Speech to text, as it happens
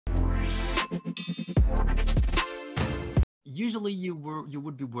Usually you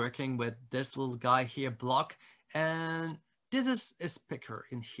would be working with this little guy here, block, and this is a picker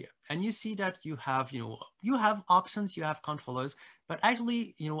in here. And you see that you have, you have options, you have controllers, but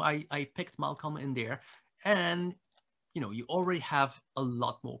actually, I picked Malcolm in there, and you already have a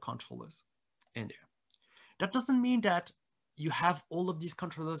lot more controllers in there. That doesn't mean that you have all of these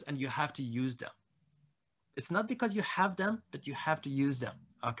controllers and you have to use them. It's not because you have them that you have to use them,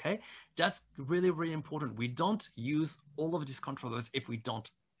 okay? That's really, really important. We don't use all of these controllers if we don't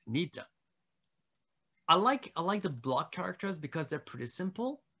need them. I like the block characters because they're pretty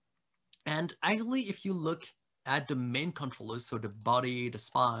simple. And actually, if you look at the main controllers, so the body, the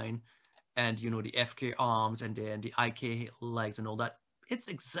spine, and the FK arms, and then the IK legs and all that, it's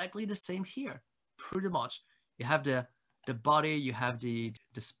exactly the same here, pretty much. You have the body, you have the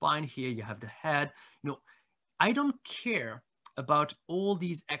spine here, you have the head. I don't care about all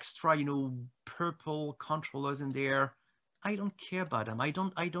these extra, purple controllers in there. I don't care about them. I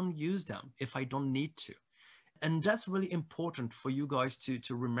don't use them if I don't need to. And that's really important for you guys to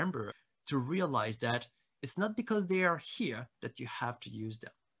remember, to realize that it's not because they are here that you have to use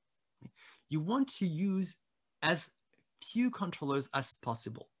them. You want to use as few controllers as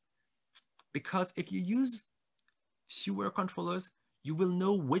possible. Because if you use fewer controllers, you will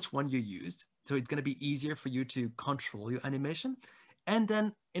know which one you used. So it's going to be easier for you to control your animation. And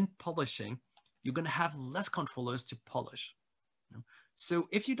then in polishing, you're going to have less controllers to polish. So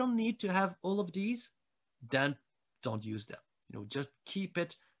if you don't need to have all of these, then don't use them. Just keep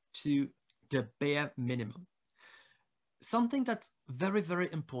it to the bare minimum. Something that's very, very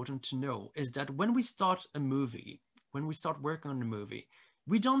important to know is that when we start a movie, when we start working on a movie,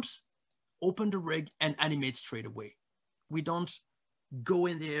 we don't open the rig and animate straight away. We don't go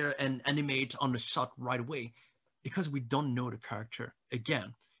in there and animate on the shot right away because we don't know the character.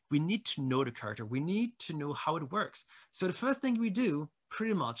 Again, we need to know the character. We need to know how it works. So the first thing we do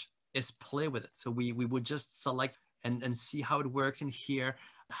pretty much is play with it. So we would just select and see how it works in here,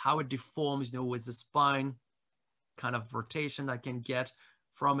 how it deforms, with the spine, kind of rotation I can get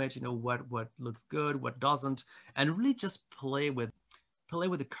from it, what looks good, what doesn't, and really just play with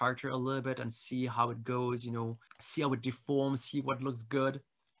the character a little bit and see how it goes, see how it deforms, see what looks good.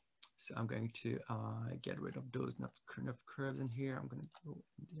 So I'm going to get rid of those not curves in here. I'm going to go,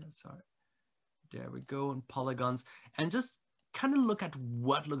 sorry. There we go, and polygons, and just kind of look at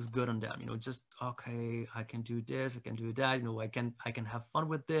what looks good on them. Just, okay, I can do this, I can do that. I can have fun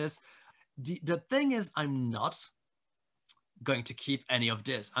with this. The thing is, I'm not going to keep any of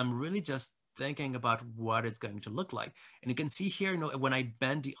this. I'm really just thinking about what it's going to look like. And you can see here, when I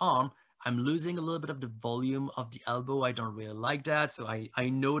bend the arm, I'm losing a little bit of the volume of the elbow. I don't really like that. So I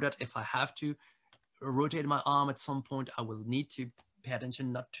know that if I have to rotate my arm at some point, I will need to pay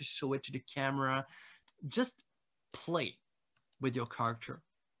attention not to show it to the camera. Just play with your character.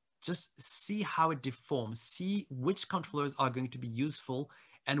 Just see how it deforms. See which controllers are going to be useful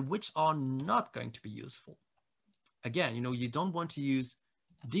and which are not going to be useful. Again, you don't want to use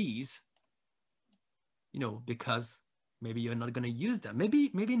these, because maybe you're not going to use them.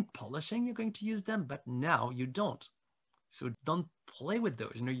 Maybe in polishing you're going to use them, but now you don't. So don't play with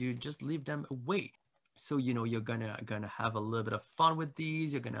those. You just leave them away. So you're gonna have a little bit of fun with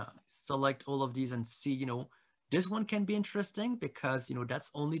these. You're gonna select all of these and see, this one can be interesting because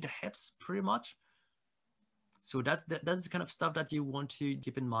that's only the hips pretty much. So that's the kind of stuff that you want to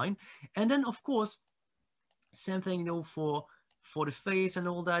keep in mind. And then of course, same thing, for the face and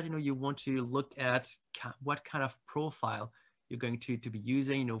all that, you want to look at what kind of profile you're going to be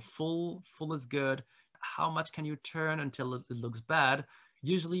using. Full is good. How much can you turn until it looks bad?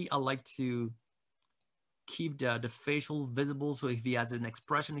 Usually I like to keep the facial visible. So if he has an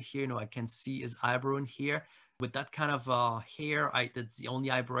expression here, I can see his eyebrow in here. With that kind of hair, that's the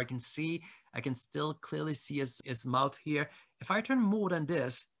only eyebrow I can see. I can still clearly see his mouth here. If I turn more than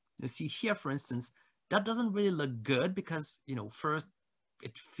this, see here, for instance, that doesn't really look good because, first,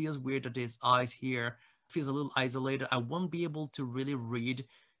 it feels weird that his eyes here feels a little isolated. I won't be able to really read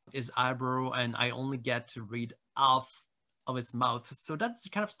his eyebrow, and I only get to read half of his mouth. So that's the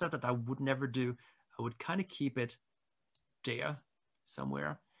kind of stuff that I would never do. I would kind of keep it there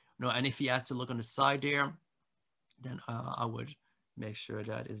somewhere. And if he has to look on the side there, then I would make sure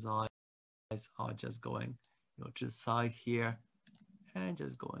that his eyes are just going, to the side here and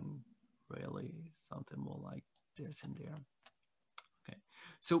just going really something more like this in there. Okay,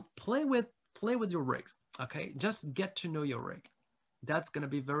 so play with your rig. Okay, just get to know your rig. That's going to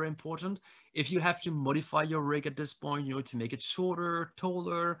be very important. If you have to modify your rig at this point, to make it shorter,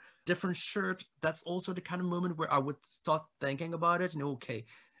 taller, different shirt, that's also the kind of moment where I would start thinking about it. Okay,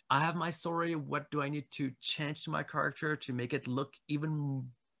 I have my story. What do I need to change to my character to make it look even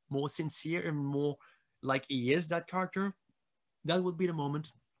more sincere and more like he is that character? That would be the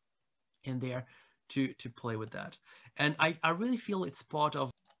moment in there to play with that. And I really feel it's part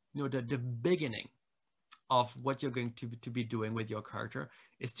of the beginning of what you're going to be doing with your character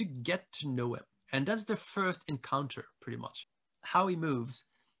is to get to know him. And that's the first encounter, pretty much. How he moves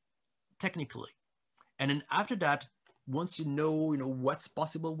technically. And then after that, once you know what's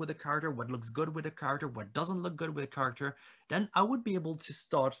possible with a character, what looks good with a character, what doesn't look good with a character, then I would be able to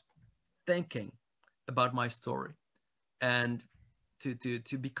start thinking about my story and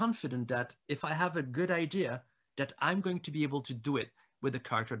to be confident that if I have a good idea, that I'm going to be able to do it with the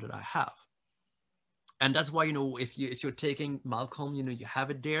character that I have. And that's why if you're taking Malcolm, you have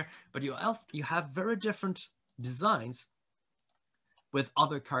it there, but you have very different designs with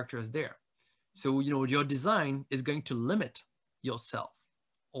other characters there. So your design is going to limit yourself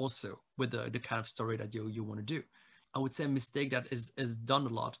also with the kind of story that you want to do. I would say a mistake that is done a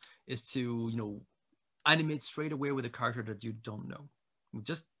lot is to animate straight away with a character that you don't know.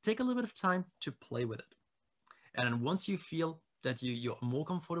 Just take a little bit of time to play with it. And then once you feel that you're more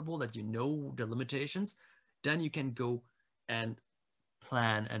comfortable, that you know the limitations, then you can go and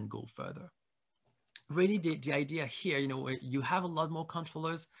plan and go further. Really, the idea here, you have a lot more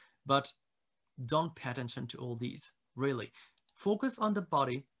controllers, but don't pay attention to all these. Really, focus on the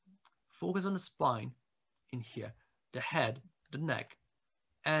body, focus on the spine in here, the head, the neck,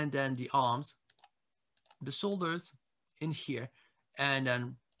 and then the arms, the shoulders in here, and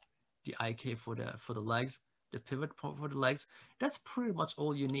then the IK for the legs, the pivot for the legs. That's pretty much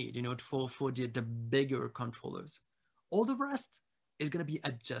all you need, for the bigger controllers. All the rest is going to be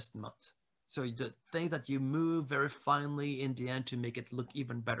adjustment. So the things that you move very finely in the end to make it look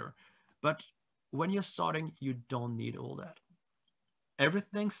even better. But when you're starting, you don't need all that.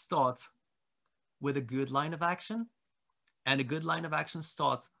 Everything starts with a good line of action, and a good line of action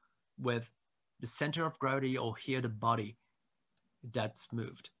starts with the center of gravity, or here the body that's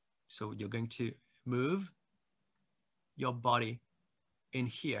moved. So you're going to move your body in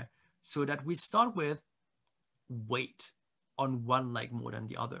here so that we start with weight on one leg more than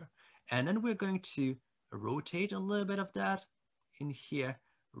the other. And then we're going to rotate a little bit of that in here,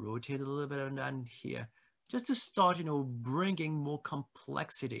 rotate a little bit of that in here, just to start, bringing more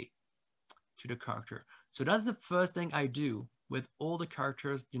complexity to the character. So that's the first thing I do with all the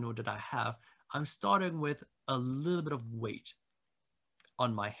characters, that I have. I'm starting with a little bit of weight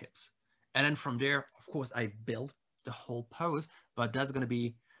on my hips. And then from there, of course, I build the whole pose, but that's going to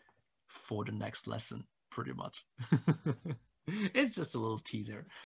be for the next lesson, pretty much. It's just a little teaser.